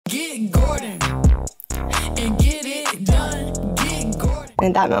Get Gordon and get it done. Get Gordon. And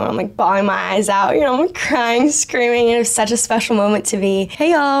at that moment, I'm like bawling my eyes out, I'm crying, screaming. It was such a special moment to be.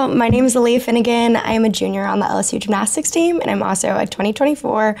 Hey y'all, my name is Aleah Finnegan. I am a junior on the LSU gymnastics team, and I'm also a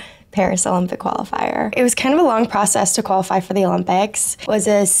 2024 Paris Olympic qualifier. It was kind of a long process to qualify for the Olympics. It was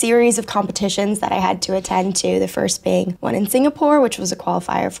a series of competitions that I had to attend to, the first being one in Singapore, which was a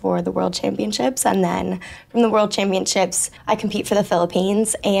qualifier for the World Championships, and then from the World Championships, I compete for the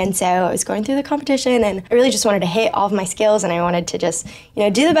Philippines, and so I was going through the competition, and I really just wanted to hit all of my skills, and I wanted to just,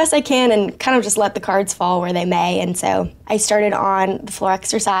 do the best I can and kind of just let the cards fall where they may, and so I started on the floor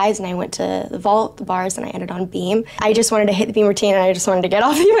exercise, and I went to the vault, the bars, and I ended on beam. I just wanted to hit the beam routine, and I just wanted to get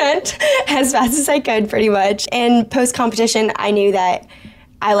off the event as fast as I could, pretty much. And post-competition, I knew that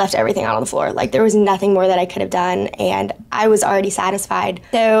I left everything out on the floor. Like, there was nothing more that I could have done, and I was already satisfied.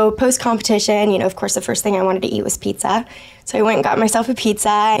 So post-competition, of course, the first thing I wanted to eat was pizza. So I went and got myself a pizza,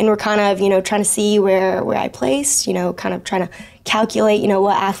 and we're kind of, trying to see where I placed, kind of trying to calculate,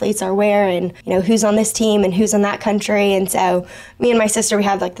 what athletes are where and, who's on this team and who's on that country. And so me and my sister, we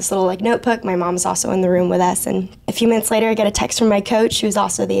have this little notebook. My mom's also in the room with us. And a few minutes later, I get a text from my coach, who's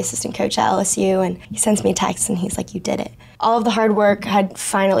also the assistant coach at LSU. And he sends me a text and he's like, "You did it." All of the hard work had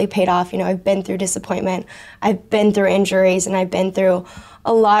finally paid off. I've been through disappointment. I've been through injuries, and I've been through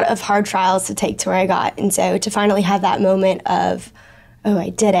a lot of hard trials to take to where I got. And so to finally have that moment of, oh, I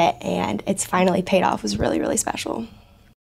did it, and it's finally paid off was really, really special.